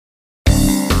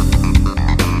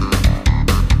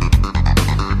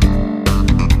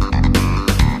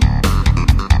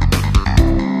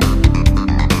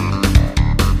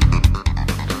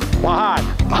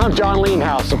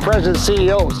Ross, the President and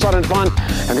CEO of Sun and Fun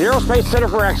and the Aerospace Center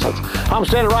for Excellence. I'm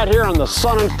standing right here on the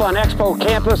Sun and Fun Expo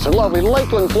campus in lovely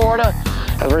Lakeland, Florida.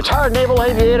 As a retired naval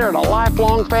aviator and a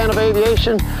lifelong fan of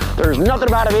aviation, there's nothing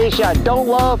about aviation I don't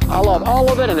love. I love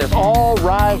all of it, and it's all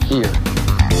right here.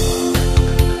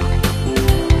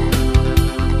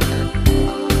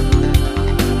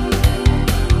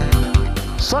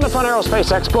 Sun and Fun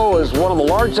Aerospace Expo is one of the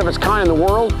largest of its kind in the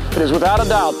world. It is without a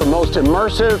doubt the most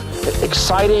immersive,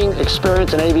 exciting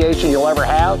experience in aviation you'll ever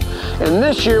have. And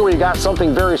this year we got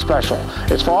something very special.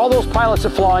 It's for all those pilots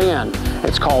that fly in.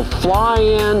 It's called Fly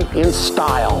In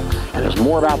Style, and there's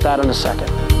more about that in a second.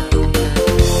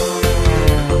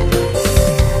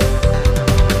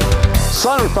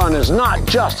 Sun and Fun is not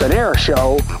just an air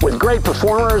show with great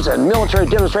performers and military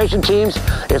demonstration teams.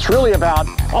 It's really about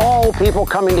all people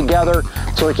coming together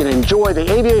so they can enjoy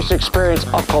the aviation experience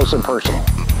up close and personal.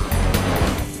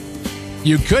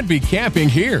 You could be camping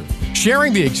here,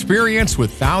 sharing the experience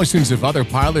with thousands of other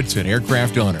pilots and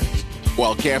aircraft owners.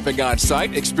 While camping on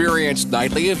site, experience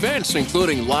nightly events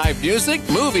including live music,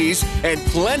 movies, and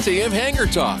plenty of hangar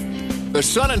talk. The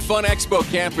Sun and Fun Expo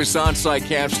Campus on-site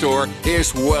camp store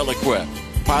is well equipped.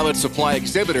 Pilot Supply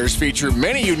exhibitors feature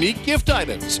many unique gift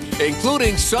items,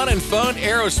 including Sun and Fun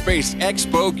Aerospace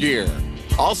Expo gear.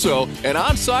 Also, an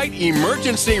on-site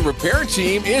emergency repair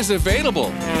team is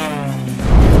available.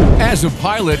 As a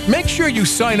pilot, make sure you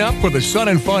sign up for the Sun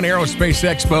and Fun Aerospace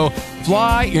Expo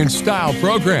Fly in Style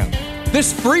program.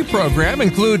 This free program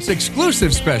includes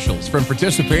exclusive specials from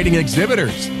participating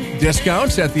exhibitors,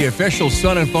 discounts at the official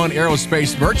Sun and Fun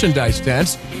Aerospace merchandise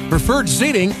tents, preferred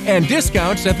seating, and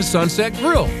discounts at the Sunset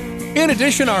Grill. In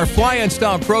addition, our Fly in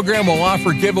Style program will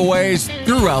offer giveaways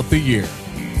throughout the year.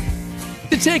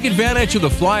 To take advantage of the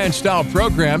Fly in Style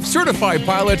program, certified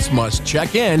pilots must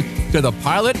check in to the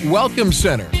Pilot Welcome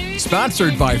Center,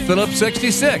 sponsored by Phillips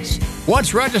 66.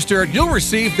 Once registered, you'll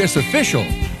receive this official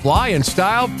Fly in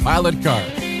Style pilot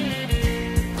card.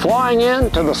 Flying in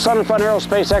to the Sun and Fun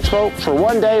Aerospace Expo for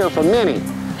one day or for many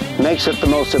makes it the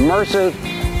most immersive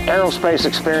aerospace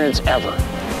experience ever.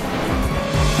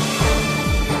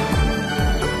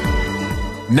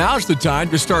 Now's the time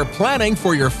to start planning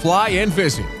for your fly-in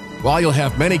visit. While you'll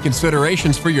have many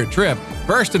considerations for your trip,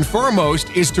 first and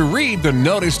foremost is to read the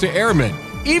Notice to Airmen.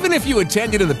 Even if you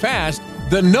attended in the past,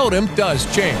 the NOTAM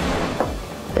does change.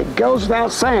 It goes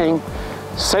without saying,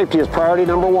 safety is priority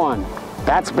number one.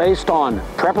 That's based on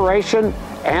preparation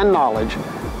and knowledge.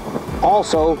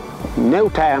 Also,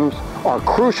 NOTAMs are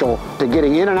crucial to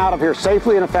getting in and out of here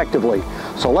safely and effectively.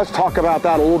 So let's talk about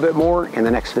that a little bit more in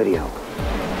the next video.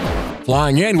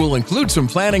 Flying in will include some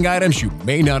planning items you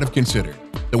may not have considered.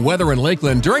 The weather in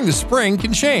Lakeland during the spring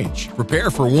can change.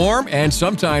 Prepare for warm and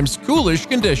sometimes coolish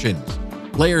conditions.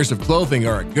 Layers of clothing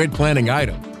are a good planning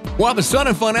item. While the Sun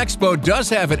and Fun Expo does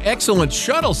have an excellent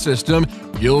shuttle system,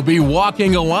 you'll be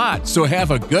walking a lot, so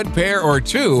have a good pair or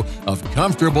two of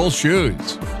comfortable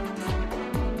shoes.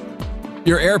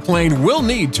 Your airplane will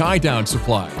need tie-down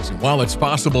supplies, and while it's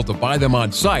possible to buy them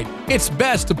on site, it's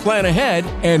best to plan ahead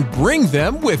and bring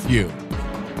them with you.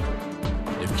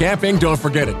 If camping, don't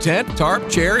forget a tent, tarp,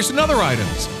 chairs, and other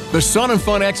items. The Sun and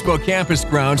Fun Expo campus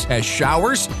grounds has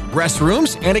showers,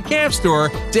 restrooms, and a camp store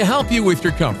to help you with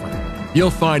your comfort. You'll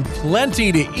find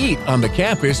plenty to eat on the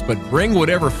campus, but bring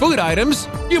whatever food items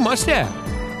you must have.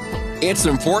 It's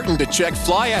important to check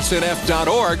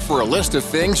flysnf.org for a list of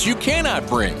things you cannot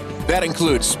bring. That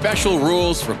includes special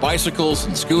rules for bicycles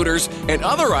and scooters and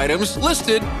other items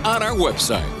listed on our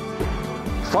website.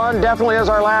 Fun definitely is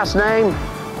our last name,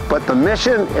 but the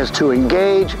mission is to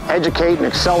engage, educate, and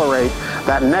accelerate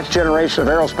that next generation of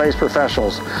aerospace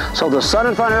professionals. So the Sun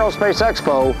and Fun Aerospace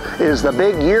Expo is the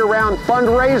big year-round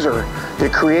fundraiser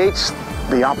that creates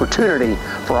the opportunity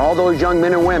for all those young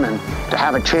men and women to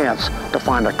have a chance to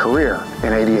find a career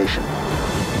in aviation.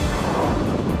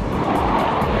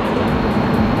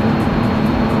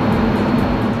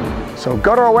 So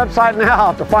go to our website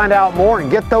now to find out more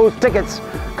and get those tickets,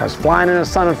 because flying into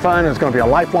Sun and Fun is going to be a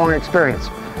lifelong experience.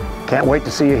 Can't wait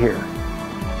to see you here.